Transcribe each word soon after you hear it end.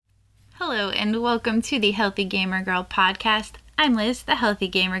Hello and welcome to the Healthy Gamer Girl podcast. I'm Liz, the Healthy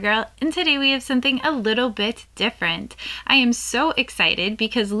Gamer Girl, and today we have something a little bit different. I am so excited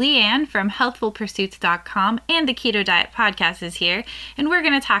because Leanne from healthfulpursuits.com and the Keto Diet podcast is here, and we're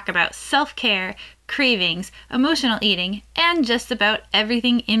going to talk about self-care, cravings, emotional eating, and just about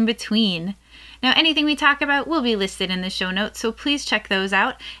everything in between. Now, anything we talk about will be listed in the show notes, so please check those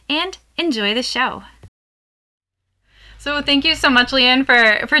out and enjoy the show. So thank you so much, Leanne,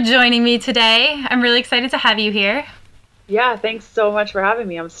 for joining me today. I'm really excited to have you here. Yeah, thanks so much for having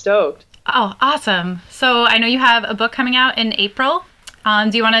me. I'm stoked. Oh, awesome. So I know you have a book coming out in April.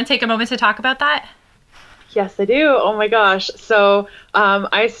 Do you want to take a moment to talk about that? Yes, I do. Oh my gosh. So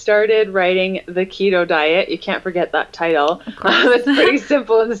I started writing the Keto Diet. You can't forget that title. It's pretty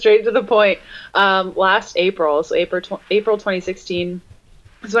simple and straight to the point. Last April, so April 2016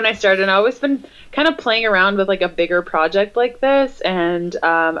 is when I started. And I've always been kind of playing around with like a bigger project like this. And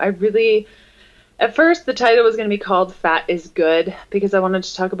at first, the title was going to be called Fat is Good because I wanted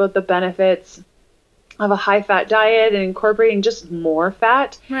to talk about the benefits of a high-fat diet and incorporating just more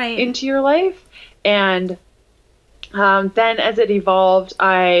fat into your life. And then as it evolved,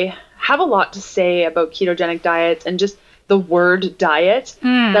 I have a lot to say about ketogenic diets and just the word diet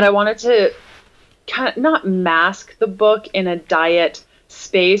that I wanted to kind of not mask the book in a diet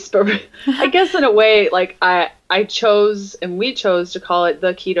space, but I guess in a way, like we chose to call it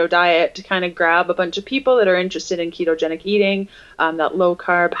the Keto Diet to kind of grab a bunch of people that are interested in ketogenic eating, that low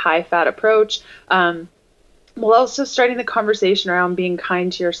carb, high fat approach. While also starting the conversation around being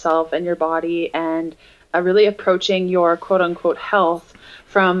kind to yourself and your body and really approaching your quote unquote health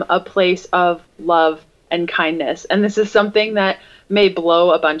from a place of love and kindness. And this is something that may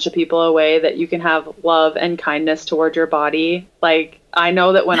blow a bunch of people away, that you can have love and kindness toward your body. Like, I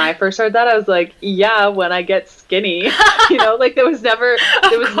know that when I first heard that, I was like, yeah, when I get skinny, like there was never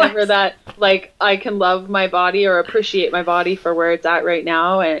that, like, I can love my body or appreciate my body for where it's at right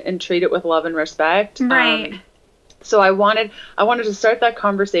now and treat it with love and respect. Right. So I wanted to start that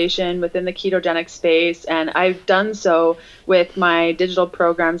conversation within the ketogenic space, and I've done so with my digital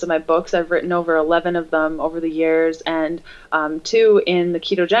programs and my books. I've written over 11 of them over the years, and 2 in the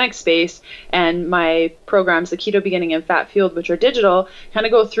ketogenic space. And my programs, the Keto Beginning and Fat Fueled, which are digital, kind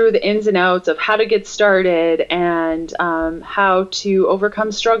of go through the ins and outs of how to get started and how to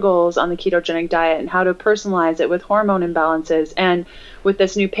overcome struggles on the ketogenic diet and how to personalize it with hormone imbalances. And with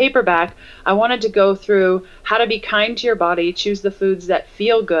this new paperback, I wanted to go through how to be kind to your body, choose the foods that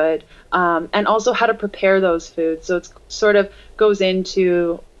feel good, and also how to prepare those foods. So it sort of goes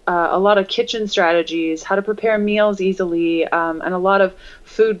into a lot of kitchen strategies, how to prepare meals easily, and a lot of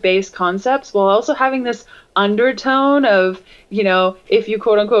food-based concepts, while also having this undertone of, if you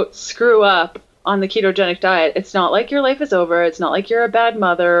quote unquote screw up on the ketogenic diet, it's not like your life is over. It's not like you're a bad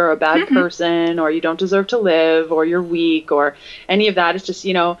mother or a bad person or you don't deserve to live or you're weak or any of that. It's just,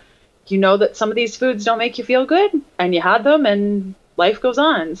 you know that some of these foods don't make you feel good and you had them and life goes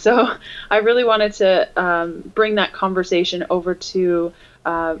on. So I really wanted to bring that conversation over to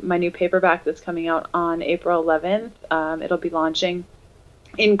my new paperback that's coming out on April 11th. It'll be launching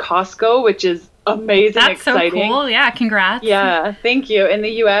in Costco, which is amazing. That's exciting. So cool. Yeah, congrats. Yeah, thank you. In the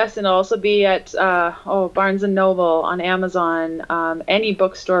U.S. and also be at Barnes & Noble, on Amazon, any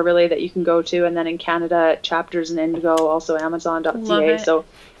bookstore really that you can go to, and then in Canada at Chapters and Indigo, also Amazon.ca. So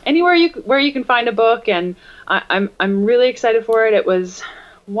anywhere where you can find a book, and I'm really excited for it. It was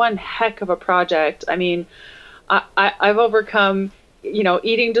one heck of a project. I mean, I've overcome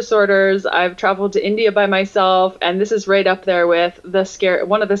eating disorders. I've traveled to India by myself, and this is right up there with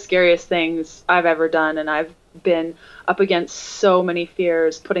one of the scariest things I've ever done. And I've been up against so many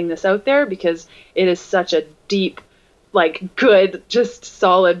fears putting this out there because it is such a deep, like, good, just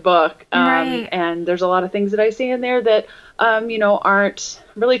solid book. And there's a lot of things that I see in there that, aren't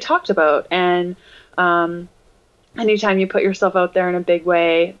really talked about. And, anytime you put yourself out there in a big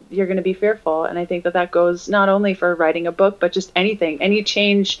way, you're going to be fearful. And I think that goes not only for writing a book, but just any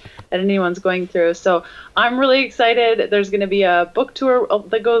change that anyone's going through. So I'm really excited. There's going to be a book tour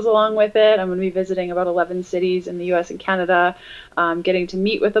that goes along with it. I'm going to be visiting about 11 cities in the US and Canada, getting to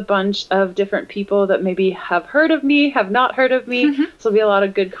meet with a bunch of different people that maybe have heard of me, have not heard of me. So there'll be a lot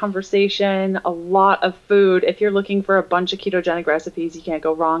of good conversation, a lot of food. If you're looking for a bunch of ketogenic recipes, you can't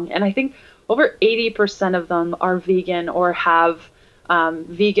go wrong. And I think over 80% of them are vegan or have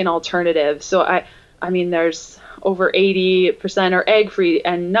vegan alternatives. So I mean, there's over 80% are egg-free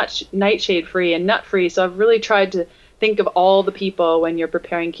and nightshade-free and nut-free. So I've really tried to think of all the people when you're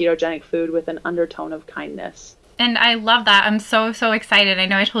preparing ketogenic food with an undertone of kindness. And I love that. I'm so excited. I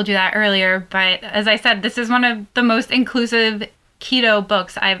know I told you that earlier, but as I said, this is one of the most inclusive keto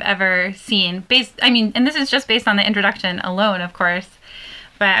books I've ever seen. And this is just based on the introduction alone, of course.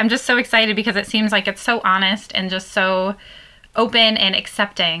 But I'm just so excited because it seems like it's so honest and just so open and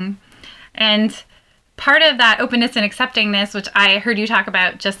accepting. And part of that openness and acceptingness, which I heard you talk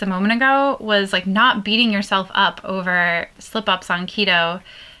about just a moment ago, was like not beating yourself up over slip-ups on keto.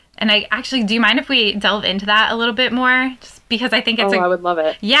 And do you mind if we delve into that a little bit more? Just because I think I would love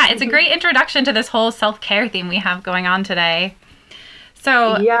it. Yeah, it's a great introduction to this whole self-care theme we have going on today.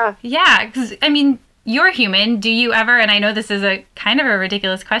 So, yeah, because, you're human. Do you ever, and I know this is a kind of a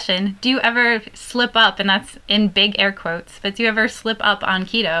ridiculous question, do you ever slip up, and that's in big air quotes, but do you ever slip up on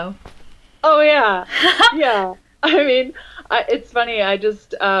keto? Oh, yeah. Yeah. It's funny. I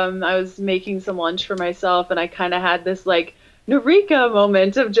was making some lunch for myself, and I kind of had this like Eureka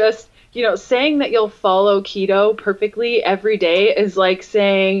moment of just, saying that you'll follow keto perfectly every day is like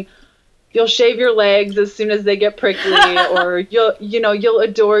saying you'll shave your legs as soon as they get prickly, or you'll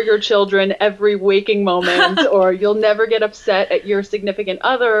adore your children every waking moment, or you'll never get upset at your significant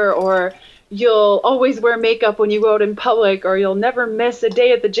other, or you'll always wear makeup when you go out in public, or you'll never miss a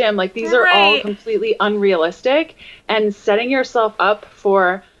day at the gym. Like, these are all completely unrealistic, and setting yourself up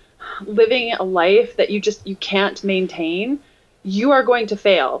for living a life that you can't maintain, you are going to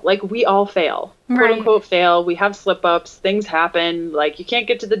fail. Like, we all fail, quote unquote fail. We have slip ups, things happen. Like, you can't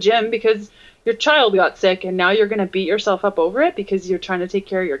get to the gym because your child got sick and now you're going to beat yourself up over it because you're trying to take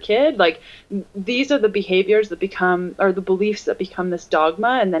care of your kid. Like, these are the behaviors that become, or the beliefs that become this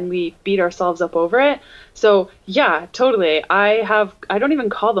dogma, and then we beat ourselves up over it. So yeah, totally. I don't even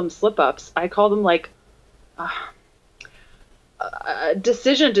call them slip ups. I call them like, a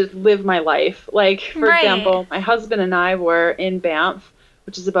decision to live my life. Like, for example, my husband and I were in Banff,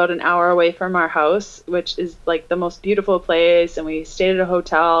 which is about an hour away from our house, which is like the most beautiful place, and we stayed at a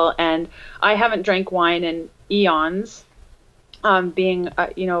hotel, and I haven't drank wine in eons, being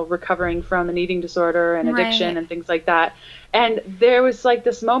recovering from an eating disorder and addiction and things like that. And there was like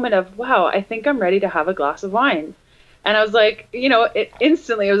this moment of, wow, I think I'm ready to have a glass of wine. And I was like,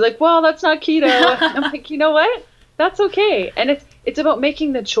 instantly I was like, well, that's not keto. I'm like, you know what? That's okay. And it's about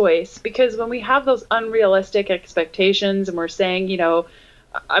making the choice, because when we have those unrealistic expectations and we're saying,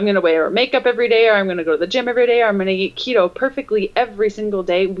 I'm going to wear makeup every day, or I'm going to go to the gym every day, or I'm going to eat keto perfectly every single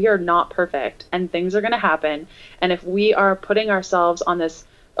day, we are not perfect, and things are going to happen. And if we are putting ourselves on this,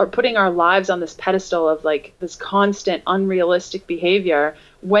 or putting our lives on this pedestal of like this constant unrealistic behavior,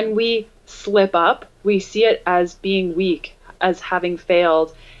 when we slip up, we see it as being weak, as having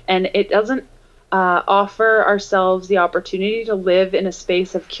failed, and it doesn't offer ourselves the opportunity to live in a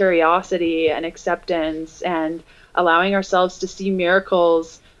space of curiosity and acceptance, and allowing ourselves to see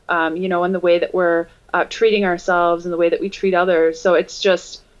miracles, in the way that we're treating ourselves and the way that we treat others. So it's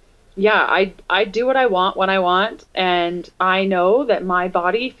just, I do what I want when I want, and I know that my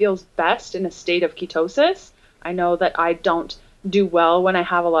body feels best in a state of ketosis. I know that I don't do well when I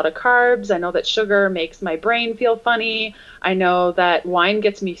have a lot of carbs. I know that sugar makes my brain feel funny. I know that wine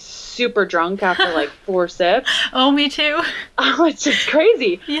gets me super drunk after like 4 sips. Oh, me too. Oh, it's just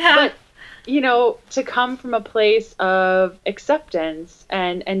crazy. Yeah. But, to come from a place of acceptance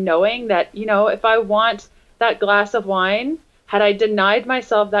and knowing that, if I want that glass of wine, had I denied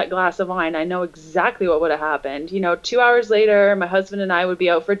myself that glass of wine, I know exactly what would have happened. 2 hours later, my husband and I would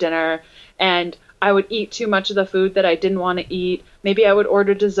be out for dinner, and I would eat too much of the food that I didn't want to eat. Maybe I would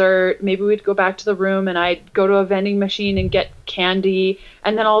order dessert. Maybe we'd go back to the room and I'd go to a vending machine and get candy.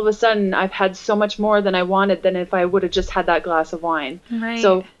 And then all of a sudden I've had so much more than I wanted than if I would have just had that glass of wine. Right.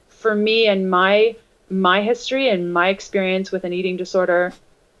 So for me and my history and my experience with an eating disorder,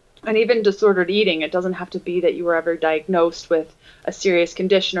 and even disordered eating, it doesn't have to be that you were ever diagnosed with a serious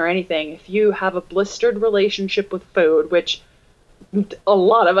condition or anything. If you have a blistered relationship with food, which a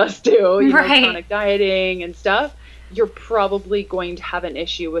lot of us do, chronic dieting and stuff, you're probably going to have an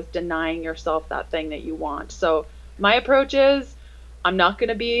issue with denying yourself that thing that you want. So my approach is, I'm not going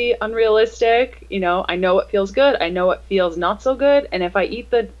to be unrealistic. I know what feels good. I know what feels not so good. And if I eat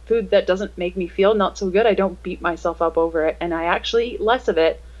the food that doesn't make me feel not so good, I don't beat myself up over it. And I actually eat less of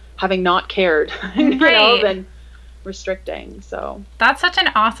it, having not cared, than restricting. So that's such an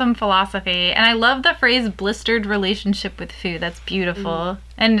awesome philosophy, and I love the phrase blistered relationship with food. That's beautiful.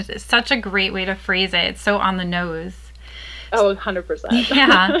 And it's such a great way to phrase it. It's so on the nose. Oh, 100%.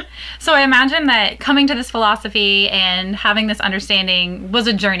 Yeah. So I imagine that coming to this philosophy and having this understanding was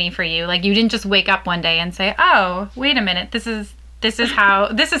a journey for you. Like, you didn't just wake up one day and say, oh, wait a minute, this is this is how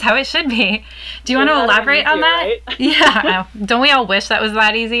it should be. Do you want to elaborate on that? Right? Yeah. Don't we all wish that was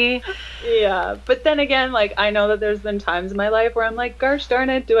that easy? Yeah. But then again, like, I know that there's been times in my life where I'm like, gosh darn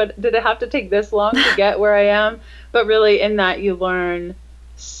it, did it have to take this long to get where I am? But really in that you learn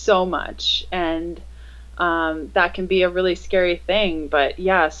so much, and that can be a really scary thing. But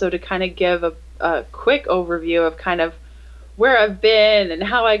yeah, so to kind of give a quick overview of kind of where I've been and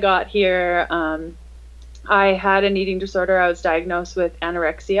how I got here. I had an eating disorder. I was diagnosed with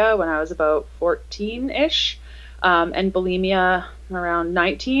anorexia when I was about 14-ish, and bulimia around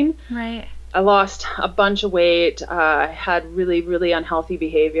 19. Right. I lost a bunch of weight. I had really, really unhealthy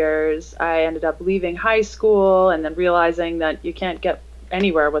behaviors. I ended up leaving high school and then realizing that you can't get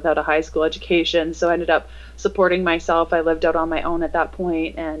anywhere without a high school education. So I ended up supporting myself. I lived out on my own at that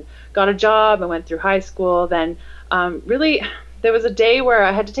point and got a job and went through high school. Then really, there was a day where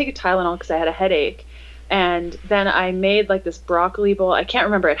I had to take a Tylenol because I had a headache. And then I made like this broccoli bowl. I can't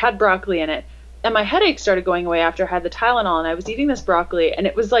remember. It had broccoli in it. And my headache started going away after I had the Tylenol. And I was eating this broccoli. And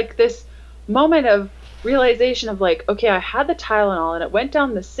it was like this moment of realization of like, okay, I had the Tylenol and it went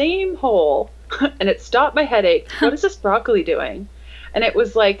down the same hole and it stopped my headache. What is this broccoli doing? And it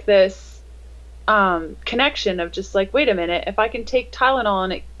was like this connection of just like, wait a minute, if I can take Tylenol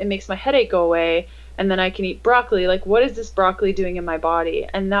and it makes my headache go away, and then I can eat broccoli, like what is this broccoli doing in my body?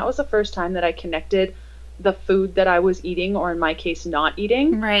 And that was the first time that I connected the food that I was eating, or in my case not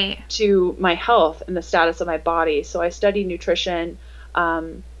eating, right, to my health and the status of my body. So I studied nutrition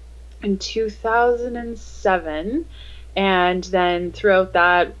in 2007, and then throughout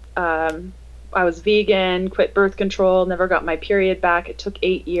that I was vegan, quit birth control, never got my period back. It took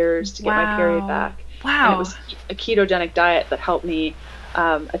 8 years to get my period back. Wow. And it was a ketogenic diet that helped me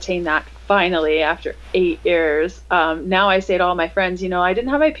attain that finally after 8 years. Now I say to all my friends, I didn't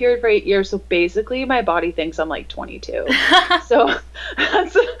have my period for 8 years, so basically my body thinks I'm like 22. So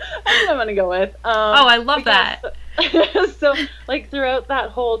that's what I'm going to go with. I love that. So like throughout that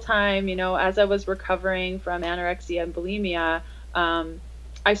whole time, as I was recovering from anorexia and bulimia,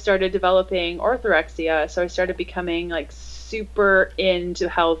 I started developing orthorexia. So I started becoming like super into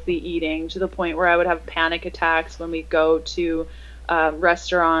healthy eating to the point where I would have panic attacks when we go to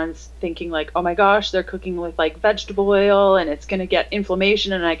restaurants, thinking like, oh my gosh, they're cooking with like vegetable oil and it's going to get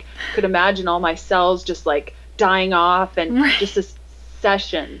inflammation. And I could imagine all my cells just like dying off and just this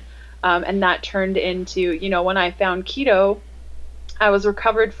session. And that turned into, when I found keto, I was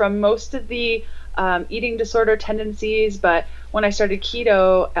recovered from most of the eating disorder tendencies. But when I started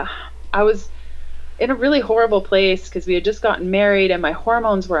keto, I was in a really horrible place because we had just gotten married and my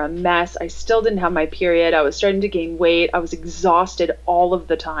hormones were a mess. I still didn't have my period. I was starting to gain weight. I was exhausted all of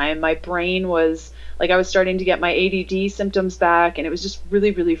the time. My brain was like, I was starting to get my ADD symptoms back, and it was just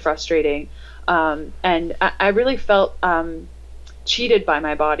really, really frustrating. And I really felt cheated by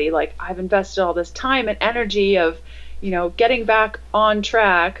my body. Like, I've invested all this time and energy of, getting back on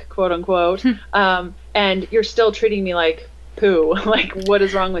track, quote unquote, and you're still treating me like poo. Like, what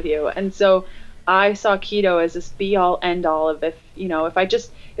is wrong with you? And so I saw keto as this be all end all of if I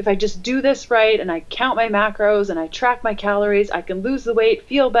just do this right and I count my macros and I track my calories, I can lose the weight,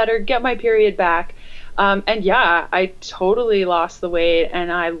 feel better, get my period back. And yeah, I totally lost the weight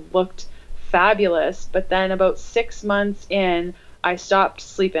and I looked fabulous. But then about 6 months in, I stopped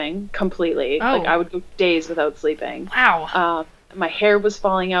sleeping completely. Like, I would go days without sleeping. Wow. My hair was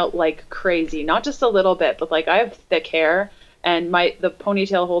falling out like crazy, not just a little bit, but like I have thick hair. And the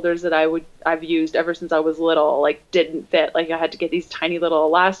ponytail holders that I've used ever since I was little, like, didn't fit. Like, I had to get these tiny little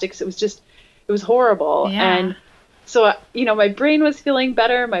elastics. It was horrible. Yeah. And so, my brain was feeling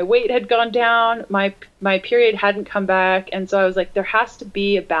better. My weight had gone down. My period hadn't come back. And so I was like, there has to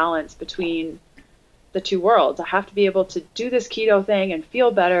be a balance between the two worlds. I have to be able to do this keto thing and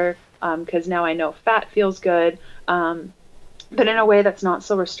feel better, because now I know fat feels good, but in a way that's not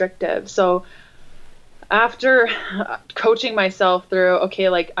so restrictive. So after coaching myself through, okay,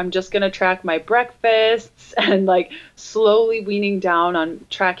 like, I'm just going to track my breakfasts and like slowly weaning down on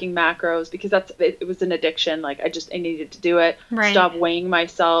tracking macros, because it was an addiction. Like, I needed to do it. Right. Stop weighing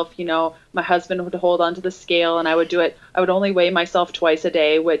myself. My husband would hold onto the scale and I would do it. I would only weigh myself twice a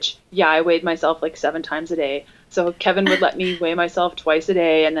day, which, yeah, I weighed myself like 7 times a day. So Kevin would let me weigh myself twice a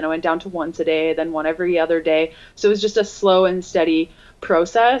day, and then I went down to once a day, then one every other day. So it was just a slow and steady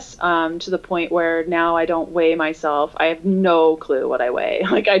process, to the point where now I don't weigh myself. I have no clue what I weigh.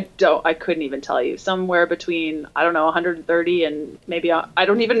 Like, I couldn't even tell you. Somewhere between, I don't know, 130 and maybe, I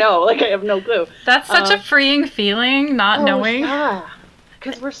don't even know. Like, I have no clue. That's such a freeing feeling, not knowing. Yeah.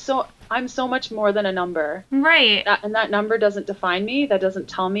 Because I'm so much more than a number. Right. And that number doesn't define me. That doesn't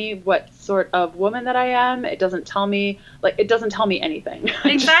tell me what sort of woman that I am. It doesn't tell me anything.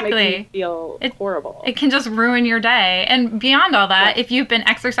 It just makes me feel horrible. It can just ruin your day. And beyond all that, if you've been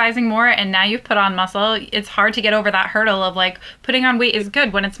exercising more and now you've put on muscle, it's hard to get over that hurdle of like, putting on weight is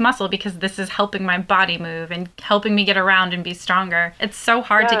good when it's muscle because this is helping my body move and helping me get around and be stronger. It's so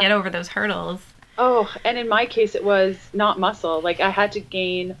hard to get over those hurdles. Oh, and in my case, it was not muscle. Like, I had to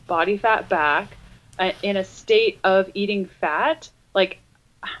gain body fat back in a state of eating fat. Like,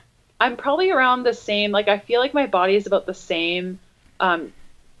 I'm probably around the same, like, I feel like my body is about the same,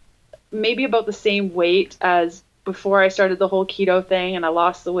 maybe about the same weight as before I started the whole keto thing and I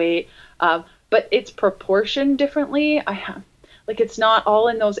lost the weight. But it's proportioned differently. It's not all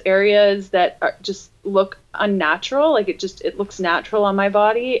in those areas that just look unnatural. Like, it looks natural on my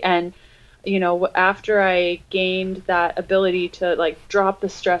body. And after I gained that ability to like drop the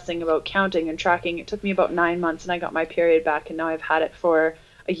stressing about counting and tracking, it took me about 9 months and I got my period back, and now I've had it for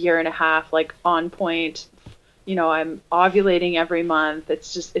a year and a half, like on point. I'm ovulating every month.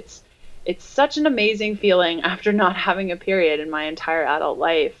 It's such an amazing feeling after not having a period in my entire adult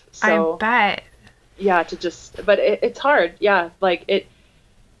life. So I bet. Yeah, but it's hard. Yeah.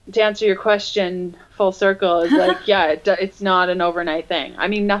 To answer your question full circle is like, it's not an overnight thing. I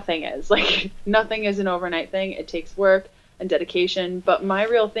mean, nothing is. Like, nothing is an overnight thing. It takes work and dedication. But my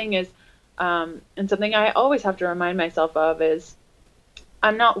real thing is, and something I always have to remind myself of is,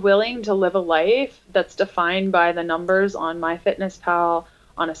 I'm not willing to live a life that's defined by the numbers on MyFitnessPal,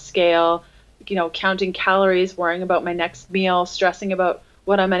 on a scale, counting calories, worrying about my next meal, stressing about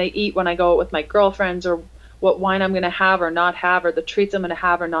what I'm going to eat when I go out with my girlfriends, or what wine I'm going to have or not have, or the treats I'm going to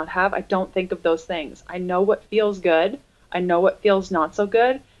have or not have. I don't think of those things. I know what feels good. I know what feels not so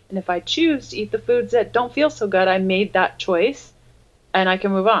good. And if I choose to eat the foods that don't feel so good, I made that choice and I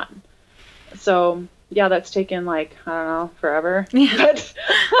can move on. So yeah, that's taken forever. Yeah. But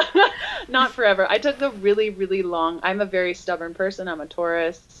not forever. I took the really, really long, I'm a very stubborn person. I'm a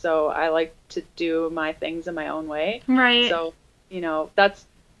Taurus. So I like to do my things in my own way. Right. So,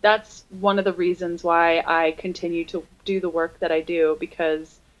 that's one of the reasons why I continue to do the work that I do,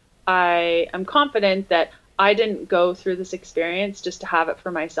 because I am confident that I didn't go through this experience just to have it for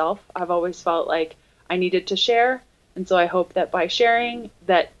myself. I've always felt like I needed to share. And so I hope that by sharing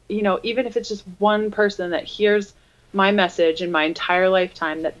that, even if it's just one person that hears my message in my entire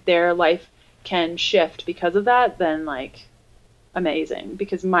lifetime, that their life can shift because of that, then amazing.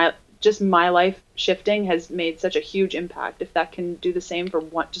 Because my life shifting has made such a huge impact. If that can do the same for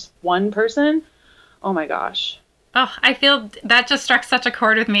just one person, oh my gosh. Oh, I feel that just struck such a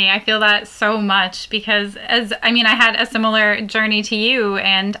chord with me. I feel that so much because I had a similar journey to you.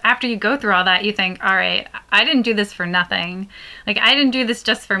 And after you go through all that, you think, all right, I didn't do this for nothing. Like, I didn't do this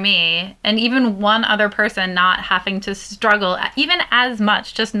just for me. And even one other person not having to struggle even as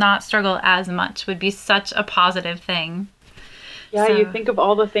much, just not struggle as much, would be such a positive thing. Yeah, so, you think of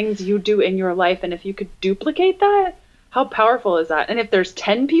all the things you do in your life, and if you could duplicate that, how powerful is that? And if there's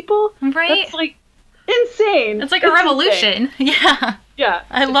 10 people, right? That's insane. It's like a revolution. Insane. Yeah. Yeah.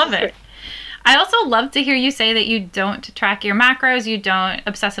 I love it. I also love to hear you say that you don't track your macros, you don't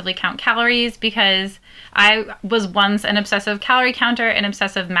obsessively count calories, because I was once an obsessive calorie counter, an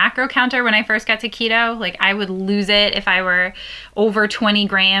obsessive macro counter when I first got to keto. Like, I would lose it if I were over 20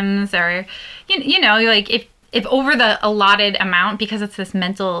 grams or, if over the allotted amount, because it's this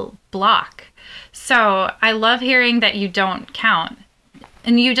mental block. So I love hearing that you don't count.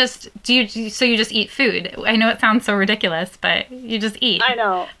 And you just eat food. I know it sounds so ridiculous, but you just eat. I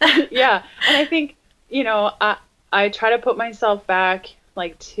know. Yeah. And I think, I try to put myself back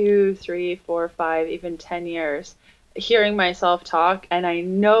 2, 3, 4, 5, even 10 years, hearing myself talk. And I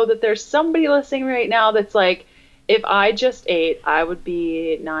know that there's somebody listening right now that's like, if I just ate, I would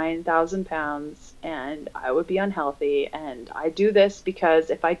be 9,000 pounds and I would be unhealthy. And I do this because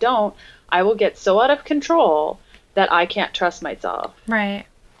if I don't, I will get so out of control that I can't trust myself. Right.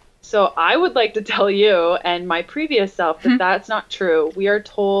 So I would like to tell you and my previous self that that's not true. We are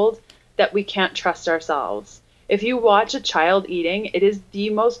told that we can't trust ourselves. If you watch a child eating, it is the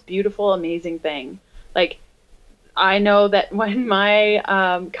most beautiful, amazing thing. I know that when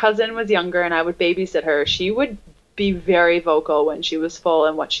my cousin was younger and I would babysit her, she would be very vocal when she was full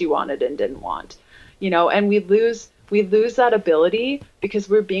and what she wanted and didn't want, and we lose that ability because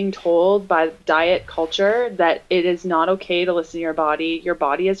we're being told by diet culture that it is not okay to listen to your body. Your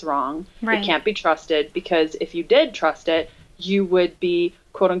body is wrong. Right. It can't be trusted, because if you did trust it, you would be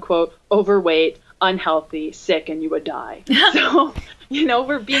quote unquote overweight, unhealthy, sick, and you would die. So,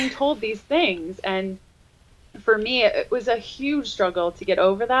 we're being told these things. And for me, it was a huge struggle to get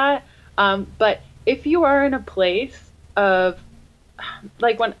over that. But if you are in a place of,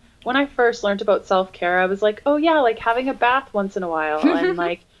 like, when I first learned about self-care, I was like, oh yeah, like having a bath once in a while and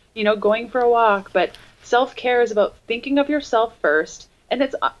like, going for a walk. But self-care is about thinking of yourself first. And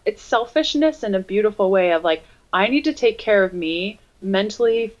it's selfishness in a beautiful way of like, I need to take care of me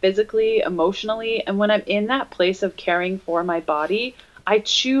mentally, physically, emotionally. And when I'm in that place of caring for my body, I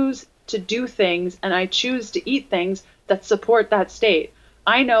choose to do things and I choose to eat things that support that state.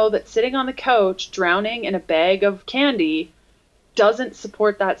 I know that sitting on the couch drowning in a bag of candy doesn't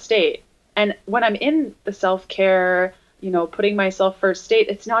support that state. And when I'm in the self-care, putting myself first state,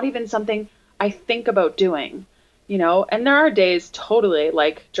 it's not even something I think about doing, and there are days totally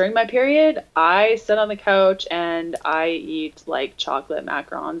like during my period, I sit on the couch and I eat like chocolate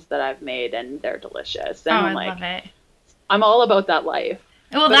macarons that I've made and they're delicious. And I'm like, love it. I'm all about that life.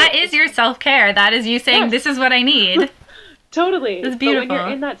 Well, but that is your self-care. That is you saying, yes, this is what I need. Totally. It's beautiful. But when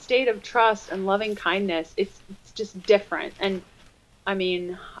you're in that state of trust and loving kindness, it's just different. And I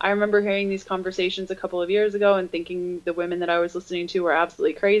mean, I remember hearing these conversations a couple of years ago and thinking the women that I was listening to were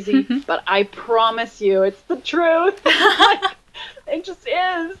absolutely crazy. But I promise you, it's the truth. It just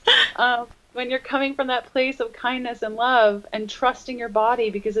is. When you're coming from that place of kindness and love and trusting your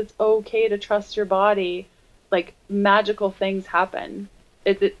body, because it's okay to trust your body, like magical things happen.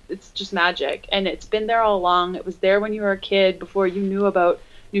 It's just magic. And it's been there all along. It was there when you were a kid, before you knew about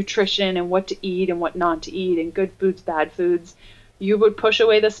nutrition and what to eat and what not to eat and good foods, bad foods. You would push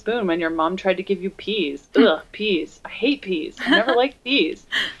away the spoon when your mom tried to give you peas. Ugh, peas. I hate peas. I never liked peas.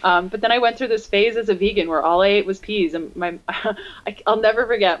 But then I went through this phase as a vegan where all I ate was peas. And I'll never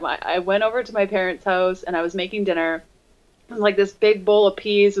forget. I went over to my parents' house and I was making dinner. It was like this big bowl of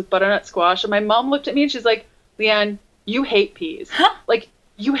peas with butternut squash. And my mom looked at me and she's like, Leanne, you hate peas. Like,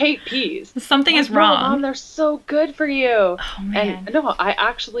 you hate peas. Something is wrong. Mom, they're so good for you. Oh, man. And no, I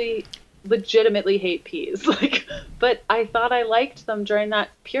actually legitimately hate peas. But I thought I liked them during that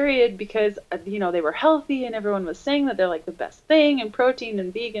period because they were healthy and everyone was saying that they're like the best thing and protein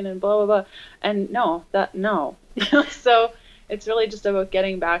and vegan and blah blah blah. And no. So it's really just about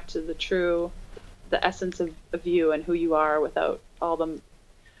getting back to the essence of you and who you are without all the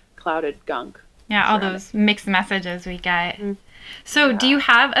clouded gunk. Yeah, all those mixed messages we get. So do you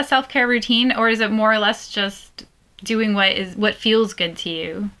have a self-care routine, or is it more or less just doing what feels good to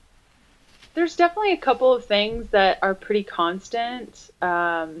you? There's definitely a couple of things that are pretty constant.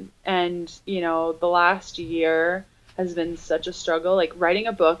 And, the last year has been such a struggle. Like, writing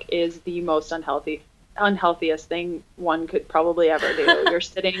a book is the most unhealthiest thing one could probably ever do. You're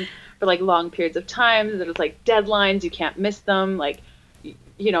sitting for like long periods of time. There's like deadlines. You can't miss them. Like,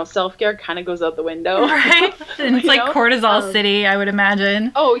 self-care kind of goes out the window. Right. And it's like cortisol city, I would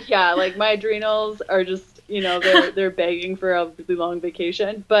imagine. Oh yeah. Like my adrenals are just, they're begging for a really long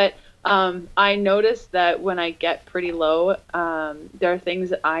vacation. But I noticed that when I get pretty low, there are things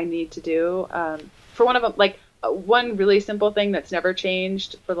that I need to do. For one of them, like one really simple thing that's never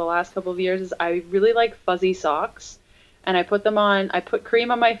changed for the last couple of years is I really like fuzzy socks, and I put cream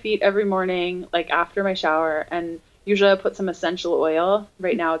on my feet every morning, like after my shower, and usually I put some essential oil.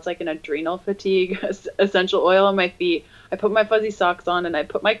 Right now it's like an adrenal fatigue essential oil on my feet. I put my fuzzy socks on and I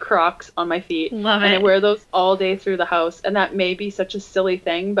put my Crocs on my feet. Love it. And I wear those all day through the house. And that may be such a silly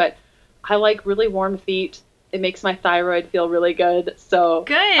thing, but I like really warm feet. It makes my thyroid feel really good. So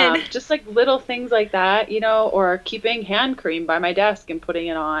good. Just like little things like that, or keeping hand cream by my desk and putting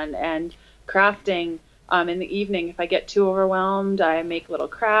it on, and crafting in the evening. If I get too overwhelmed, I make little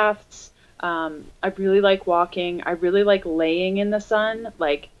crafts. I really like walking. I really like laying in the sun,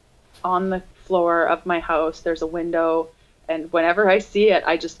 like on the floor of my house. There's a window, and whenever I see it,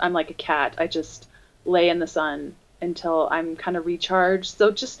 I'm like a cat. I just lay in the sun until I'm kind of recharged.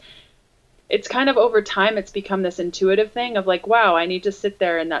 So it's kind of over time, it's become this intuitive thing of like, wow, I need to sit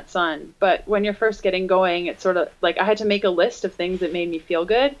there in that sun. But when you're first getting going, it's sort of like I had to make a list of things that made me feel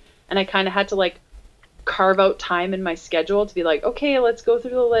good. And I kind of had to like carve out time in my schedule to be like, okay, let's go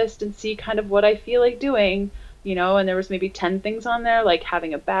through the list and see kind of what I feel like doing, and there was maybe 10 things on there, like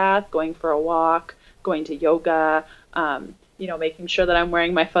having a bath, going for a walk, going to yoga, making sure that I'm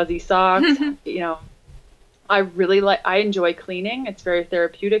wearing my fuzzy socks, I enjoy cleaning. It's very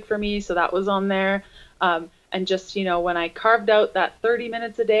therapeutic for me. So that was on there. And just, when I carved out that 30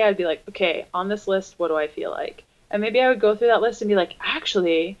 minutes a day, I'd be like, okay, on this list, what do I feel like? And maybe I would go through that list and be like,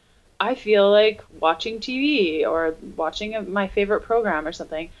 actually, I feel like watching TV or watching my favorite program or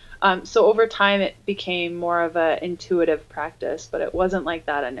something. So over time, it became more of an intuitive practice, but it wasn't like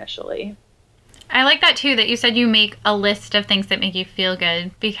that initially. I like that too, that you said you make a list of things that make you feel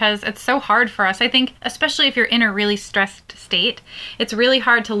good, because it's so hard for us. I think, especially if you're in a really stressed state, it's really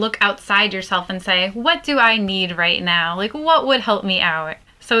hard to look outside yourself and say, what do I need right now? Like, what would help me out?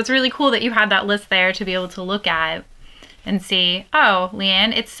 So it's really cool that you had that list there to be able to look at and see, oh,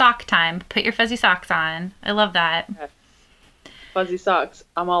 Leanne, it's sock time. Put your fuzzy socks on. I love that. Yes. Fuzzy socks.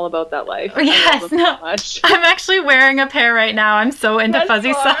 I'm all about that life. Yes, so much. I'm actually wearing a pair right now. I'm so into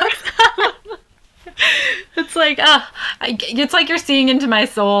fuzzy socks. It's like, it's like you're seeing into my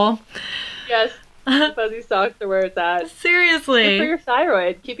soul. Yes, fuzzy socks are where it's at. Seriously. Good for your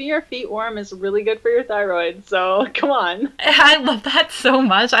thyroid. Keeping your feet warm is really good for your thyroid, so come on. I love that so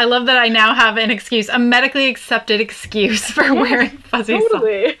much. I love that I now have an excuse, a medically accepted excuse for wearing fuzzy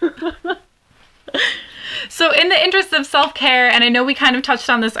socks. So in the interest of self-care, and I know we kind of touched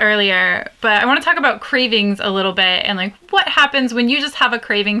on this earlier, but I want to talk about cravings a little bit, and like what happens when you just have a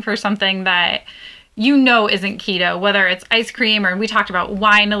craving for something that you know isn't keto, whether it's ice cream, or we talked about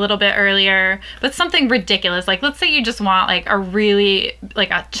wine a little bit earlier, but something ridiculous. Like, let's say you just want like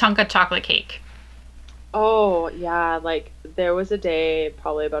a chunk of chocolate cake. Oh, yeah. Like, there was a day,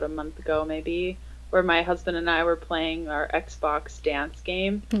 probably about a month ago maybe, where my husband and I were playing our Xbox dance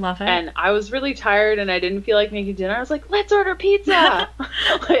game. Love it. And I was really tired and I didn't feel like making dinner. I was like, let's order pizza.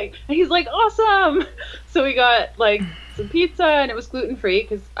 And he's like, awesome. So we got like some pizza, and it was gluten-free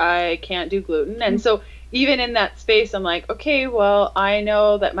because I can't do gluten. And so even in that space, I'm like, okay, well, I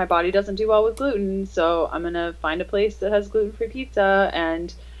know that my body doesn't do well with gluten, so I'm going to find a place that has gluten-free pizza,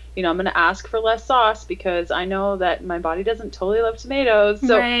 and I'm going to ask for less sauce because I know that my body doesn't totally love tomatoes.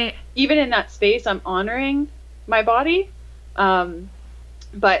 So even in that space, I'm honoring my body.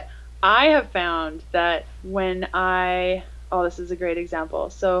 But I have found that when this is a great example.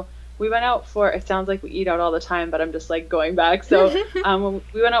 So we went out it sounds like we eat out all the time, but I'm just like going back. So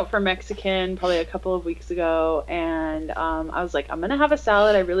we went out for Mexican probably a couple of weeks ago, and I was like, I'm going to have a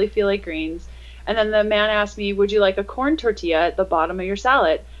salad. I really feel like greens. And then the man asked me, would you like a corn tortilla at the bottom of your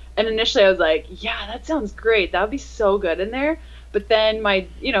salad? And initially I was like, yeah, that sounds great. That would be so good in there. But then my,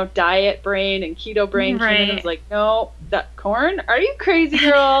 diet brain and keto brain came in and was like, no, that corn? Are you crazy,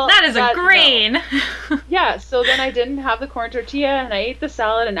 girl? That is a grain. No. Yeah, so then I didn't have the corn tortilla, and I ate the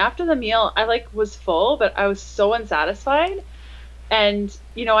salad. And after the meal, I was full, but I was so unsatisfied. And,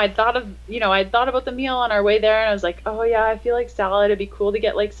 I'd thought about the meal on our way there, and I was like, oh yeah, I feel like salad. It'd be cool to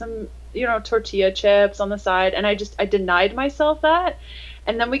get like some, tortilla chips on the side. And I denied myself that.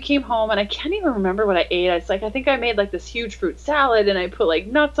 And then we came home, and I can't even remember what I ate. It's like, I think I made like this huge fruit salad, and I put like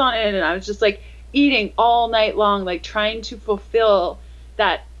nuts on it, and I was just like eating all night long, like trying to fulfill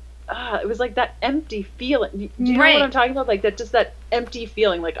that. It was like that empty feeling. Do you know what I'm talking about? Like that empty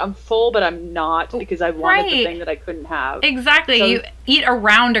feeling. Like I'm full, but I'm not, because I wanted the thing that I couldn't have. Exactly. So, you eat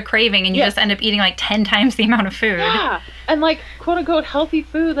around a craving, and you just end up eating like 10 times the amount of food. Yeah. And like quote unquote healthy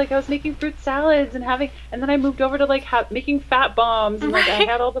food. Like I was making fruit salads and then I moved over to like making fat bombs, and like I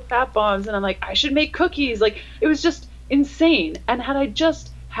had all the fat bombs, and I'm like, I should make cookies. Like it was just insane. And had I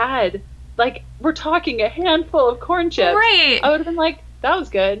just had, like, we're talking a handful of corn chips, I would have been like, that was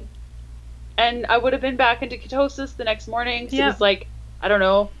good. And I would have been back into ketosis the next morning. So it was like, I don't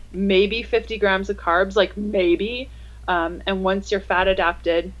know, maybe 50 grams of carbs, like maybe. And once you're fat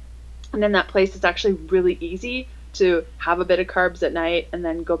adapted, and in that place, it's actually really easy to have a bit of carbs at night and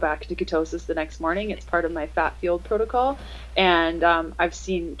then go back to ketosis the next morning. It's part of my fat fueled protocol. And I've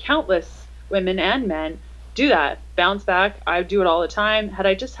seen countless women and men do that, bounce back. I do it all the time. Had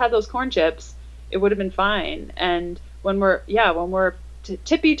I just had those corn chips, it would have been fine. And when we're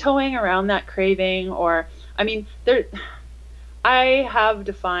tippy-toeing around that craving, or I have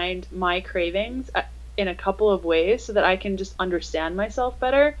defined my cravings in a couple of ways so that I can just understand myself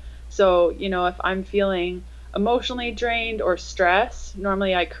better. So, if I'm feeling emotionally drained or stressed,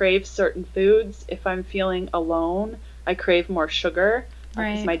 normally I crave certain foods. If I'm feeling alone, I crave more sugar.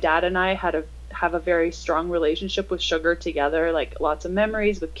 Because my dad and I have a very strong relationship with sugar together, like lots of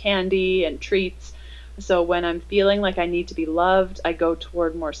memories with candy and treats. So when I'm feeling like I need to be loved, I go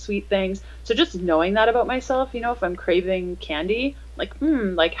toward more sweet things. So just knowing that about myself, if I'm craving candy, like,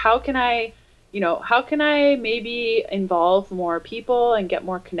 how can I maybe involve more people and get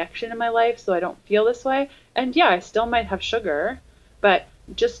more connection in my life so I don't feel this way? And yeah, I still might have sugar, but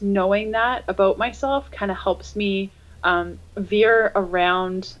just knowing that about myself kind of helps me veer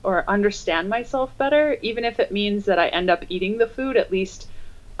around or understand myself better. Even if it means that I end up eating the food, at least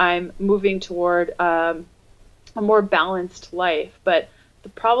I'm moving toward a more balanced life. But the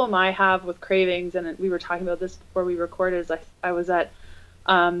problem I have with cravings, and we were talking about this before we recorded, is I was at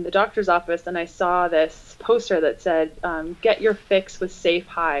the doctor's office, and I saw this poster that said, get your fix with safe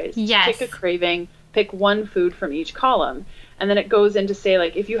highs. Yes. Pick a craving, pick one food from each column. And then it goes into say,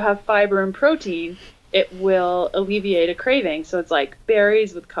 like, if you have fiber and protein, it will alleviate a craving. So it's like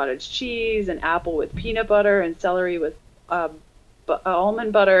berries with cottage cheese, and apple with peanut butter, and celery with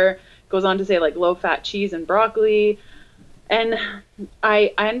almond butter. Goes on to say, like, low-fat cheese and broccoli. And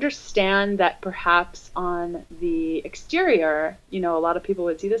I understand that perhaps on the exterior, a lot of people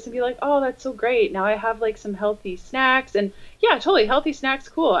would see this and be like, oh, that's so great. Now I have like some healthy snacks. And yeah, totally, healthy snacks,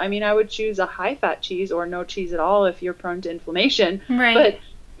 cool. I mean, I would choose a high-fat cheese or no cheese at all if you're prone to inflammation. Right. But,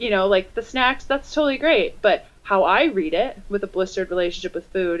 like the snacks, that's totally great. But how I read it with a blistered relationship with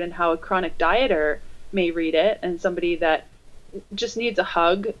food, and how a chronic dieter may read it, and somebody that just needs a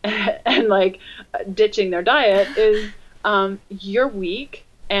hug and like ditching their diet, is you're weak,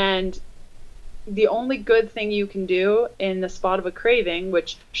 and the only good thing you can do in the spot of a craving,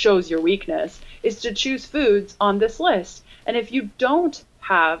 which shows your weakness, is to choose foods on this list. And if you don't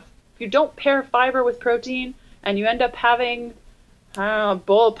pair fiber with protein, and you end up having, I don't know, a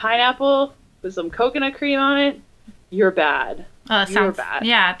bowl of pineapple with some coconut cream on it, you're bad. Oh, You're bad.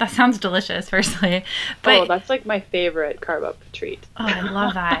 Yeah, that sounds delicious, personally. But, that's like my favorite carb up treat. Oh, I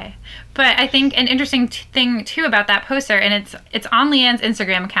love that. But I think an interesting thing, too, about that poster, and it's on Leanne's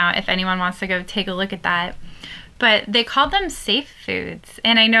Instagram account if anyone wants to go take a look at that, but they called them safe foods.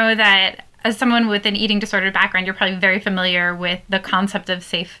 And I know that as someone with an eating disorder background, you're probably very familiar with the concept of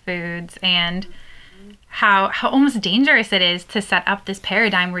safe foods, and how almost dangerous it is to set up this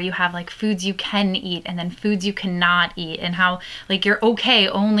paradigm where you have like foods you can eat and then foods you cannot eat, and how like you're okay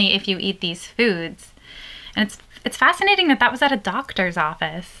only if you eat these foods. And it's fascinating that was at a doctor's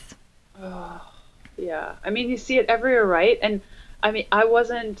office. Oh, yeah. I mean, you see it everywhere, right? And I mean, I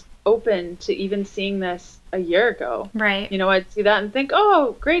wasn't open to even seeing this a year ago. Right. I'd see that and think,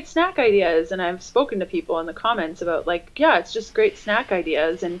 oh, great snack ideas. And I've spoken to people in the comments about like, yeah, it's just great snack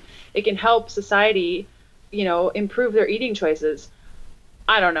ideas, and it can help society improve their eating choices.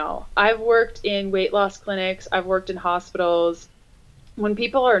 I don't know. I've worked in weight loss clinics. I've worked in hospitals. When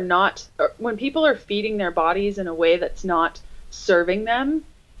people are feeding their bodies in a way that's not serving them,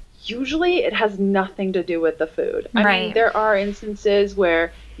 usually it has nothing to do with the food. I mean, there are instances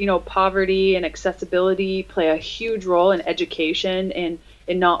where, poverty and accessibility play a huge role in education, and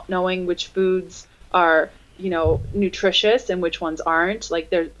in not knowing which foods are, nutritious and which ones aren't. Like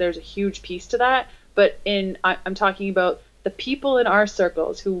there's a huge piece to that. But I'm talking about the people in our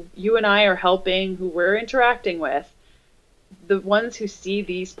circles who you and I are helping, who we're interacting with. The ones who see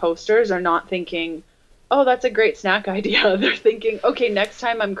these posters are not thinking, oh, that's a great snack idea. They're thinking, okay, next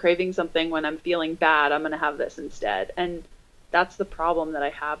time I'm craving something when I'm feeling bad, I'm going to have this instead. And that's the problem that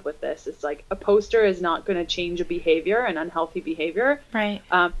I have with this. It's like a poster is not going to change a behavior, an unhealthy behavior. Right.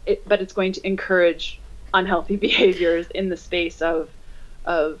 But it's going to encourage unhealthy behaviors in the space of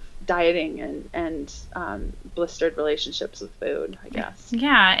dieting and blistered relationships with food, I guess.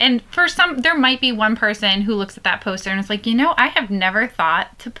 Yeah, and for some, there might be one person who looks at that poster and is like, I have never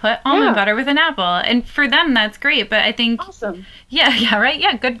thought to put almond butter with an apple, and for them that's great. But I think awesome. Yeah, right.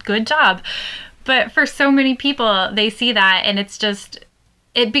 Yeah, good job. But for so many people, they see that, and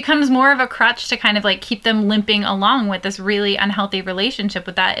it becomes more of a crutch to kind of like keep them limping along with this really unhealthy relationship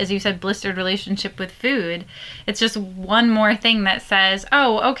with that, as you said, blistered relationship with food. It's just one more thing that says,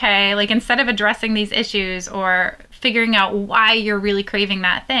 oh, okay, like instead of addressing these issues or figuring out why you're really craving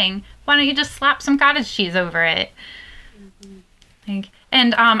that thing, why don't you just slap some cottage cheese over it? Mm-hmm.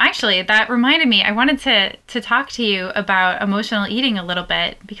 And actually, that reminded me, I wanted to talk to you about emotional eating a little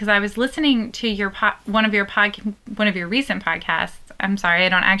bit, because I was listening to one of your recent podcasts. I'm sorry, I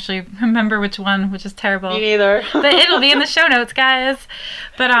don't actually remember which one, which is terrible. Me neither. But it'll be in the show notes, guys.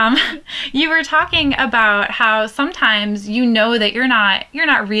 But you were talking about how sometimes that you're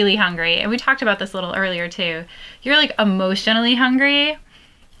not really hungry, and we talked about this a little earlier too. You're like emotionally hungry,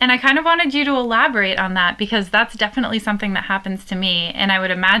 and I kind of wanted you to elaborate on that, because that's definitely something that happens to me, and I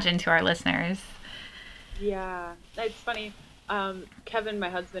would imagine to our listeners. Yeah, it's funny. Kevin, my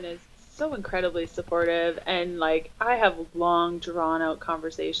husband, is so incredibly supportive, and like I have long drawn out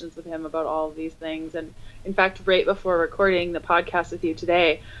conversations with him about all of these things. And in fact, right before recording the podcast with you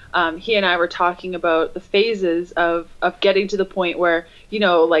today, he and I were talking about the phases of getting to the point where,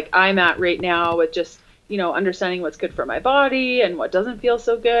 like I'm at right now with just, understanding what's good for my body and what doesn't feel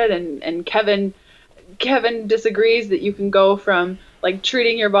so good. And Kevin disagrees that you can go from like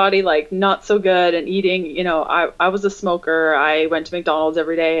treating your body like not so good and eating, I was a smoker. I went to McDonald's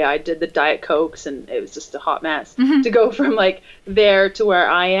every day. I did the Diet Cokes, and it was just a hot mess. Mm-hmm. To go from like there to where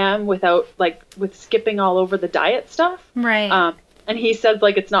I am with skipping all over the diet stuff. Right. and he says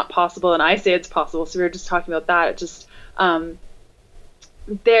like it's not possible, and I say it's possible. So we were just talking about that. It just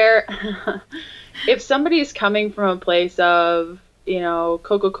there, if somebody's coming from a place of,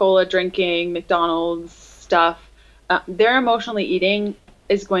 Coca-Cola drinking, McDonald's stuff, their emotionally eating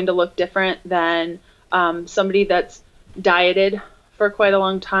is going to look different than somebody that's dieted for quite a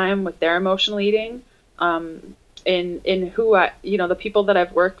long time with their emotional eating. In who the people that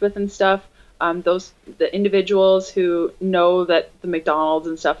I've worked with and stuff, the individuals who know that the McDonald's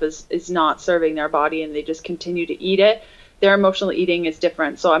and stuff is not serving their body and they just continue to eat it, their emotional eating is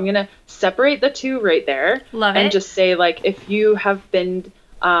different. So I'm going to separate the two right there. Love and it. just say, like, if you have been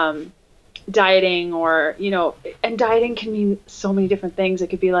dieting or, and dieting can mean so many different things. It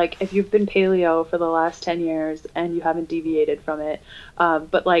could be like if you've been paleo for the last 10 years and you haven't deviated from it,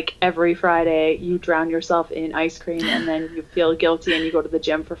 but like every Friday you drown yourself in ice cream and then you feel guilty and you go to the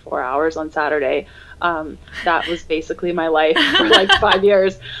gym for 4 hours on Saturday. That was basically my life for like 5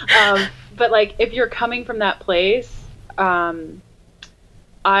 years. But like if you're coming from that place,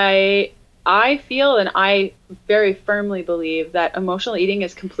 I feel and I very firmly believe that emotional eating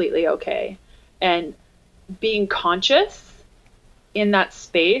is completely okay. And being conscious in that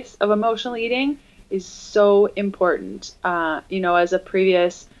space of emotional eating is so important. As a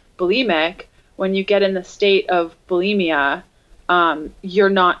previous bulimic, when you get in the state of bulimia, you're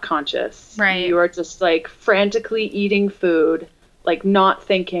not conscious. Right. You are just like frantically eating food, like not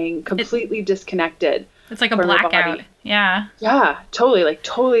thinking, completely disconnected. It's like a blackout. Yeah. Yeah, totally. Like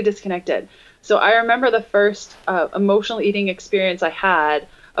totally disconnected. So I remember the first emotional eating experience I had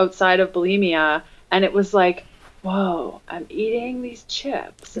outside of bulimia, and it was like, whoa, I'm eating these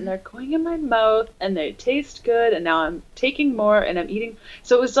chips and they're going in my mouth and they taste good, and now I'm taking more and I'm eating.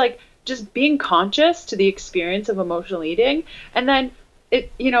 So it was like just being conscious to the experience of emotional eating. And then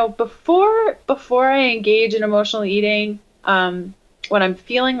it, before I engage in emotional eating, when I'm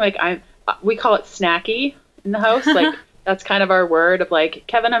feeling like we call it snacky in the house. Like that's kind of our word of like,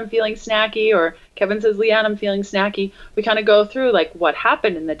 Kevin, I'm feeling snacky, or Kevin says, Leanne, I'm feeling snacky. We kind of go through like what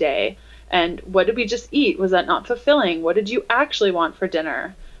happened in the day and what did we just eat? Was that not fulfilling? What did you actually want for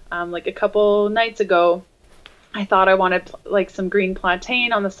dinner? Like a couple nights ago, I thought I wanted like some green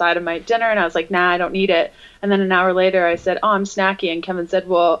plantain on the side of my dinner, and I was like, nah, I don't need it. And then an hour later I said, oh, I'm snacky. And Kevin said,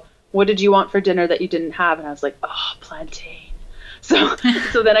 well, what did you want for dinner that you didn't have? And I was like, oh, plantain. So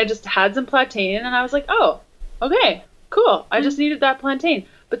then I just had some plantain and I was like, oh, okay, cool. I just needed that plantain.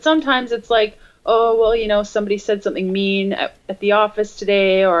 But sometimes it's like, oh, well, somebody said something mean at the office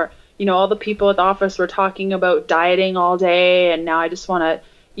today, or, all the people at the office were talking about dieting all day, and now I just want to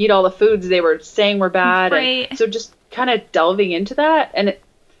eat all the foods they were saying were bad. Right. And so just kind of delving into that. And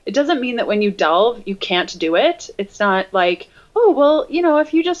it doesn't mean that when you delve, you can't do it. It's not like, oh, well,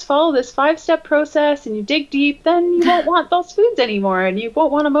 if you just follow this 5-step process and you dig deep, then you won't want those foods anymore and you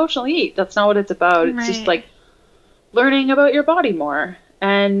won't want emotionally eat. That's not what it's about. It's just like learning about your body more.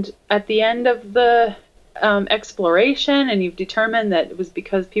 And at the end of the exploration, and you've determined that it was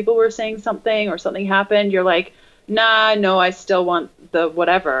because people were saying something or something happened, you're like, nah, no, I still want the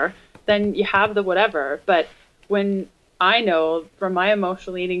whatever. Then you have the whatever. But when I know from my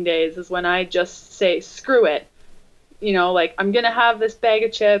emotional eating days is when I just say, screw it. Like, I'm going to have this bag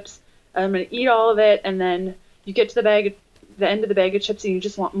of chips, I'm going to eat all of it, and then you get to the end of the bag of chips and you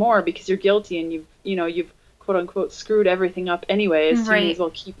just want more because you're guilty and you've quote unquote screwed everything up anyways, so you may as well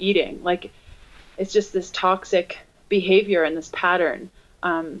keep eating. Like, it's just this toxic behavior and this pattern.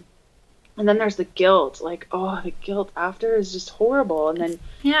 And then there's the guilt, like, oh, the guilt after is just horrible. And then,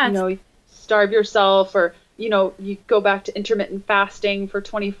 you starve yourself, or, you go back to intermittent fasting for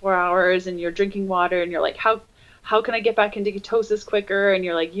 24 hours and you're drinking water and you're like, how can I get back into ketosis quicker? And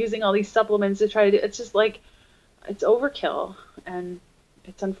you're like using all these supplements to try to do, it's just like, it's overkill and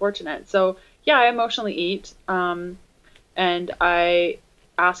it's unfortunate. So yeah, I emotionally eat. And I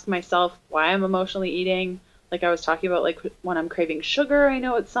ask myself why I'm emotionally eating. Like I was talking about, like when I'm craving sugar, I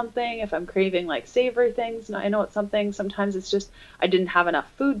know it's something. If I'm craving like savory things, I know it's something. Sometimes it's just, I didn't have enough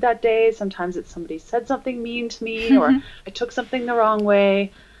food that day. Sometimes it's somebody said something mean to me, or I took something the wrong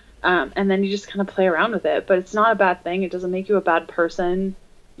way. And then you just kind of play around with it, but it's not a bad thing. It doesn't make you a bad person.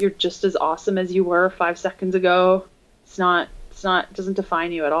 You're just as awesome as you were 5 seconds ago. It doesn't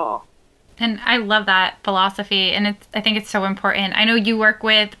define you at all. And I love that philosophy, and I think it's so important. I know you work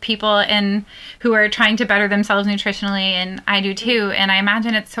with people who are trying to better themselves nutritionally, and I do too. And I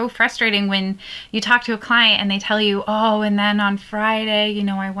imagine it's so frustrating when you talk to a client and they tell you, oh, and then on Friday,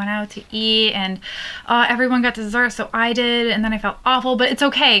 I went out to eat and everyone got dessert, so I did, and then I felt awful, but it's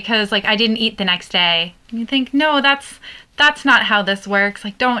okay because like I didn't eat the next day. And you think, no, that's not how this works.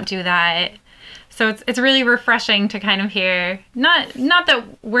 Like, don't do that. So it's really refreshing to kind of hear, not that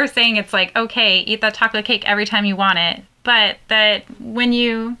we're saying it's like, okay, eat that chocolate cake every time you want it, but that when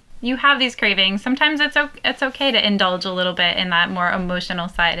you have these cravings, sometimes it's okay to indulge a little bit in that more emotional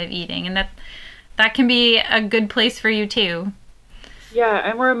side of eating, and that can be a good place for you too. Yeah,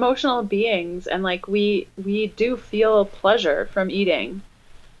 and we're emotional beings, and like we do feel pleasure from eating,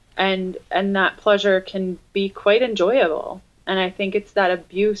 and that pleasure can be quite enjoyable. And I think it's that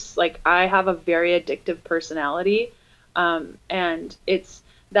abuse. Like, I have a very addictive personality, and it's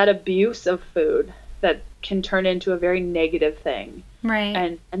that abuse of food that can turn into a very negative thing.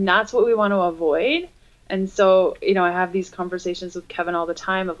 Right. And that's what we want to avoid. And so, I have these conversations with Kevin all the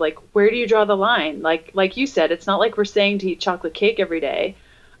time of like, where do you draw the line? Like you said, it's not like we're saying to eat chocolate cake every day.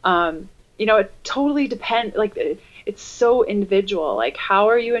 It totally depends. Like, it's so individual. Like, how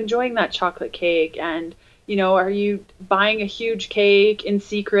are you enjoying that chocolate cake? And, are you buying a huge cake in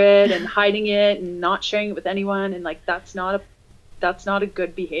secret and hiding it and not sharing it with anyone? And like, that's not a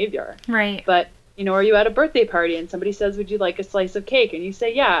good behavior. Right. But are you at a birthday party and somebody says, would you like a slice of cake? And you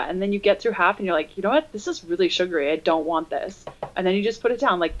say, yeah. And then you get through half and you're like, you know what? This is really sugary. I don't want this. And then you just put it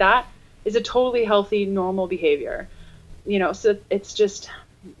down. Like, that is a totally healthy, normal behavior. So it's just,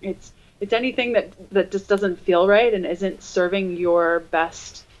 it's anything that just doesn't feel right and isn't serving your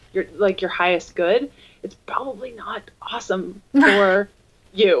best, your highest good. It's probably not awesome for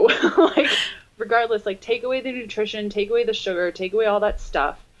you. Like, regardless, like, take away the nutrition, take away the sugar, take away all that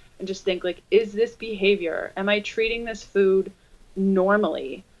stuff. And just think, like, is this behavior? Am I treating this food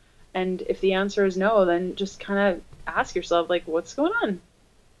normally? And if the answer is no, then just kind of ask yourself, like, what's going on?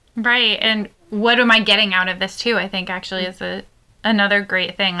 Right. And what am I getting out of this too? I think actually is another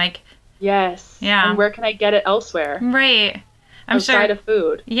great thing. Like, yes. Yeah. And where can I get it elsewhere? Right. I'm outside sure. of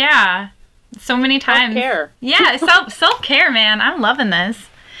food. Yeah. So many times. Self-care. Yeah. Self-care, man. I'm loving this.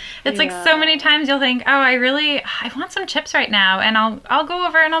 It's like so many times you'll think, oh, I want some chips right now. And I'll go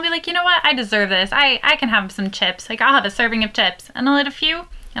over and I'll be like, you know what? I deserve this. I can have some chips. Like, I'll have a serving of chips. And I'll eat a few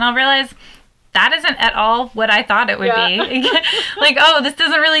and I'll realize that isn't at all what I thought it would be. Like, oh, this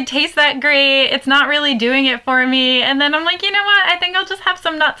doesn't really taste that great. It's not really doing it for me. And then I'm like, you know what? I think I'll just have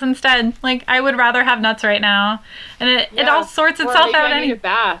some nuts instead. Like, I would rather have nuts right now. And it all sorts itself out. I need a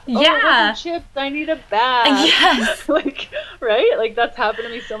bath. Yeah. Oh, chips. I need a bath. Yes. Like, right? Like, that's happened to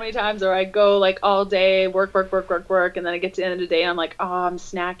me so many times. Or I go like all day, work. And then I get to the end of the day and I'm like, oh, I'm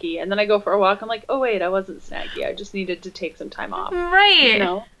snacky. And then I go for a walk. I'm like, oh, wait, I wasn't snacky. I just needed to take some time off.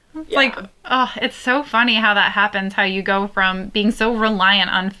 Right. It's like, oh, it's so funny how that happens, how you go from being so reliant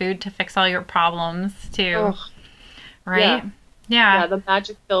on food to fix all your problems to, right? Yeah, the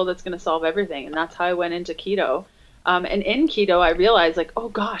magic pill that's going to solve everything. And that's how I went into keto. And in keto, I realized, like, oh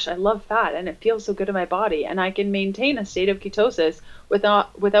gosh, I love fat and it feels so good in my body. And I can maintain a state of ketosis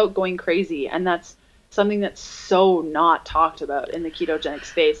without going crazy. And that's something that's so not talked about in the ketogenic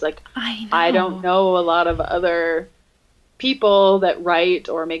space. Like, I don't know a lot of other people that write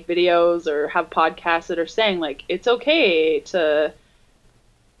or make videos or have podcasts that are saying, like, it's okay to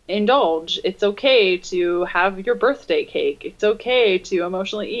indulge. It's okay to have your birthday cake. It's okay to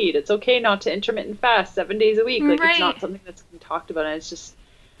emotionally eat. It's okay not to intermittent fast 7 days a week. Like, It's not something that's been talked about. And it's just,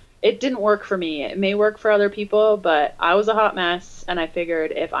 it didn't work for me. It may work for other people, but I was a hot mess. And I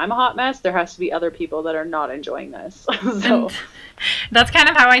figured, if I'm a hot mess, there has to be other people that are not enjoying this. So that's kind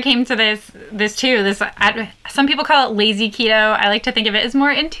of how I came to this too. Some people call it lazy keto. I like to think of it as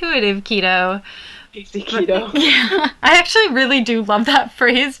more intuitive keto. Lazy keto. Yeah, I actually really do love that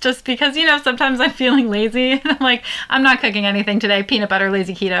phrase, just because, sometimes I'm feeling lazy and I'm like, I'm not cooking anything today. Peanut butter,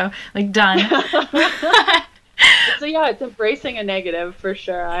 lazy keto, like, done. So yeah, it's embracing a negative for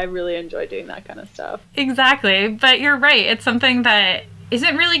sure. I really enjoy doing that kind of stuff. Exactly. But you're right. It's something that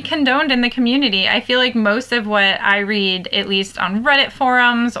isn't really condoned in the community. I feel like most of what I read, at least on Reddit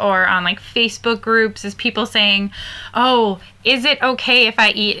forums or on like Facebook groups, is people saying, oh, is it okay if I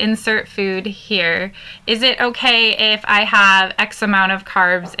eat insert food here? Is it okay if I have X amount of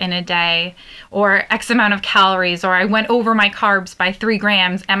carbs in a day or X amount of calories, or I went over my carbs by 3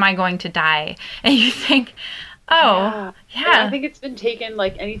 grams? Am I going to die? And you think, oh, yeah. I think it's been taken,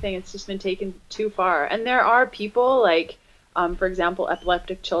 like anything, it's just been taken too far. And there are people like, for example,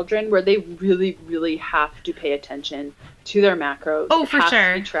 epileptic children, where they really, really have to pay attention to their macros. Oh, for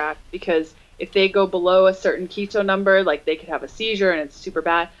sure. To be tracked, because if they go below a certain keto number, like, they could have a seizure and it's super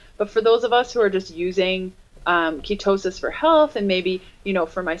bad. But for those of us who are just using ketosis for health, and maybe,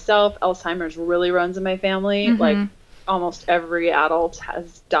 for myself, Alzheimer's really runs in my family. Mm-hmm. Like, almost every adult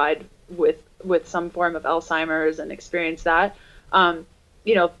has died with some form of Alzheimer's and experienced that.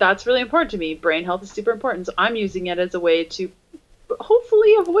 That's really important to me. Brain health is super important. So I'm using it as a way to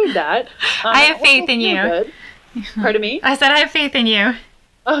hopefully avoid that. I have faith in you. Good. Pardon me? I said I have faith in you.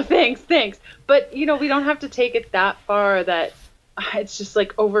 Oh, thanks. But, we don't have to take it that far that it's just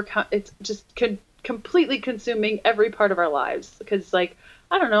like it's just completely consuming every part of our lives. Because, like,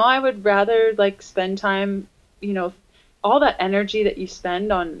 I don't know, I would rather, like, spend time, all that energy that you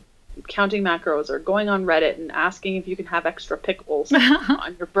spend on counting macros or going on Reddit and asking if you can have extra pickles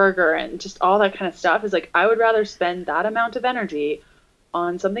on your burger and just all that kind of stuff is like, I would rather spend that amount of energy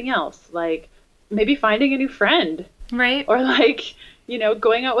on something else, like maybe finding a new friend, right? Or like,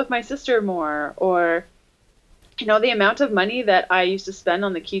 going out with my sister more, or the amount of money that I used to spend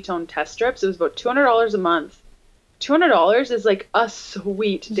on the ketone test strips, it was about $200 a month. $200 is like a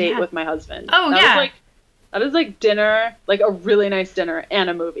sweet date with my husband. Oh, That is like dinner, like a really nice dinner and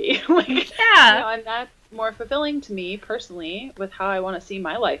a movie. Like, and that's more fulfilling to me personally with how I want to see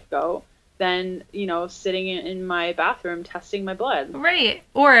my life go than, sitting in my bathroom testing my blood. Right.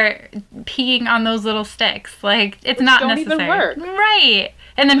 Or peeing on those little sticks. Like, it's not necessary. Don't even work. Right.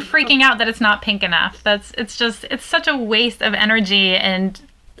 And then freaking out that it's not pink enough. It's such a waste of energy and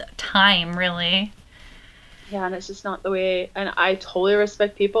time, really. Yeah, and it's just not the way, and I totally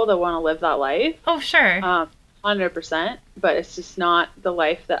respect people that want to live that life. Oh, sure. 100%, but it's just not the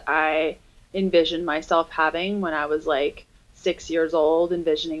life that I envisioned myself having when I was like 6 years old,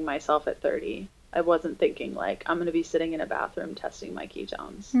 envisioning myself at 30. I wasn't thinking like, I'm going to be sitting in a bathroom testing my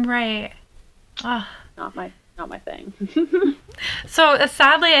ketones. Right. Oh. Not my thing. So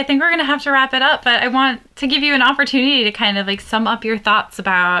sadly, I think we're going to have to wrap it up, but I want to give you an opportunity to kind of like sum up your thoughts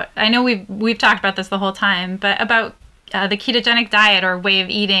about, I know we've talked about this the whole time, but about the ketogenic diet or way of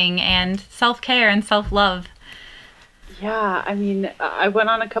eating and self-care and self-love. Yeah, I mean, I went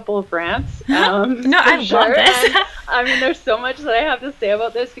on a couple of rants. No, I love this. And, I mean, there's so much that I have to say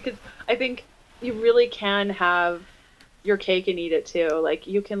about this because I think you really can have your cake and eat it too. Like,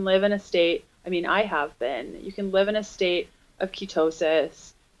 you can live in a state, I mean, I have been, you can live in a state of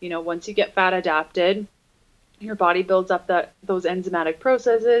ketosis. Once you get fat adapted, your body builds up those enzymatic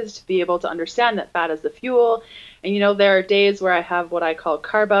processes to be able to understand that fat is the fuel. And, there are days where I have what I call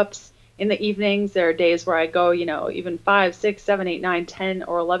carb ups in the evenings. There are days where I go, even 5, 6, 7, 8, 9, 10,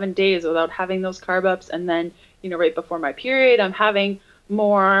 or 11 days without having those carb ups. And then, right before my period, I'm having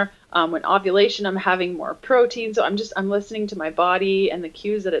more. When ovulation, I'm having more protein. So I'm listening to my body and the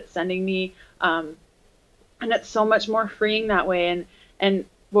cues that it's sending me. And it's so much more freeing that way. And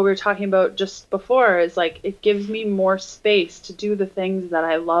what we were talking about just before is like, it gives me more space to do the things that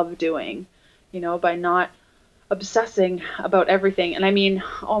I love doing, by not obsessing about everything. And I mean,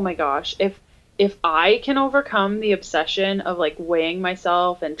 oh my gosh, if I can overcome the obsession of like weighing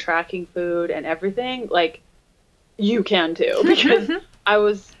myself and tracking food and everything, like you can too, because I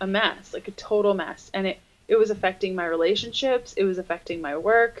was a mess, like a total mess. And it was affecting my relationships. It was affecting my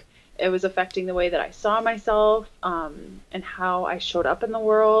work. It was affecting the way that I saw myself, and how I showed up in the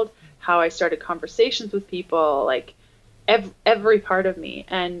world, how I started conversations with people, like every part of me.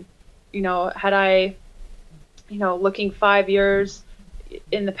 And, had I, looking 5 years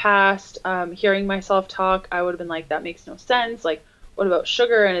in the past, hearing myself talk, I would have been like, that makes no sense. Like, what about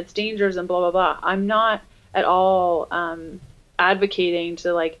sugar and its dangers and blah, blah, blah. I'm not at all advocating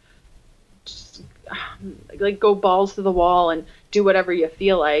to just go balls to the wall and do whatever you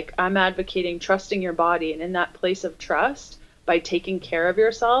feel like. I'm advocating trusting your body, and in that place of trust, by taking care of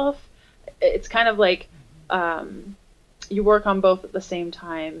yourself, it's kind of like you work on both at the same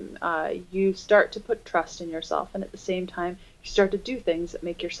time. You start to put trust in yourself, and at the same time you start to do things that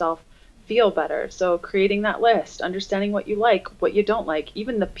make yourself feel better. So creating that list, understanding what you like, what you don't like,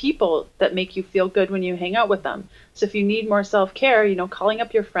 even the people that make you feel good when you hang out with them. So if you need more self-care, calling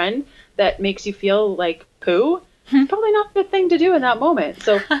up your friend that makes you feel like poo, it's probably not a good thing to do in that moment.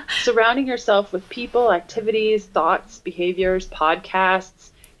 So surrounding yourself with people, activities, thoughts, behaviors,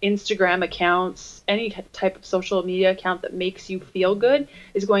 podcasts, Instagram accounts, any type of social media account that makes you feel good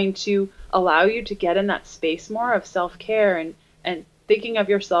is going to allow you to get in that space more of self-care and thinking of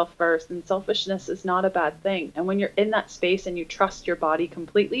yourself first. And selfishness is not a bad thing. And when you're in that space and you trust your body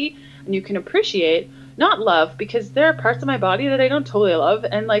completely, and you can appreciate, not love, because there are parts of my body that I don't totally love.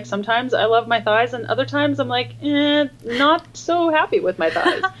 And like sometimes I love my thighs, and other times I'm like, not so happy with my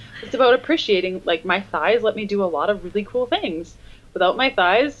thighs. It's about appreciating, like, my thighs let me do a lot of really cool things. Without my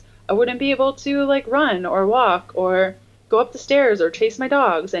thighs, I wouldn't be able to like run or walk or go up the stairs or chase my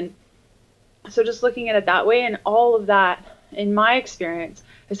dogs. And so just looking at it that way, and all of that, in my experience,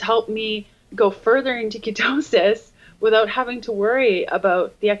 has helped me go further into ketosis without having to worry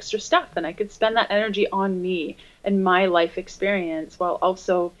about the extra stuff. And I could spend that energy on me and my life experience while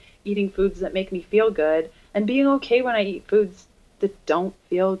also eating foods that make me feel good and being okay when I eat foods that don't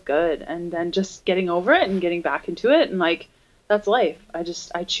feel good, and then just getting over it and getting back into it. And like, that's life. I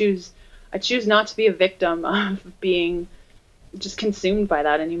choose not to be a victim of being just consumed by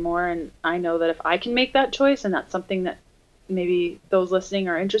that anymore. And I know that if I can make that choice, and that's something that maybe those listening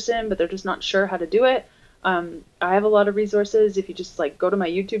are interested in, but they're just not sure how to do it. I have a lot of resources. If you just like go to my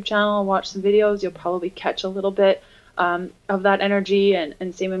YouTube channel, watch some videos, you'll probably catch a little bit of that energy,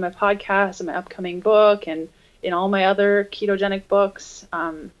 and same in my podcast and my upcoming book and in all my other ketogenic books.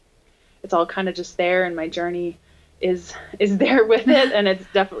 It's all kind of just there, and my journey is there with it, and it's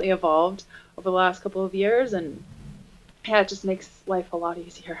definitely evolved over the last couple of years, and yeah, it just makes life a lot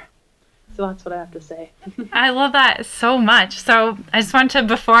easier. So that's what I have to say. I love that so much. So I just want to,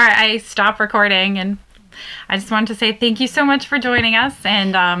 before I stop recording, and I just want to say thank you so much for joining us,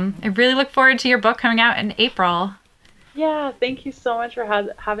 and I really look forward to your book coming out in April. Yeah, thank you so much for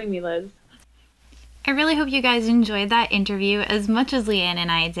having me, Liz. I really hope you guys enjoyed that interview as much as Leanne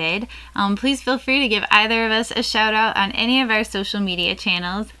and I did. Please feel free to give either of us a shout out on any of our social media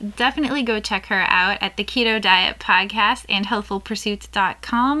channels. Definitely go check her out at the Keto Diet Podcast and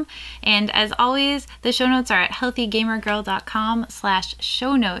healthfulpursuits.com. And as always, the show notes are at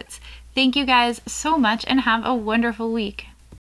healthygamergirl.com/show notes. Thank you guys so much, and have a wonderful week.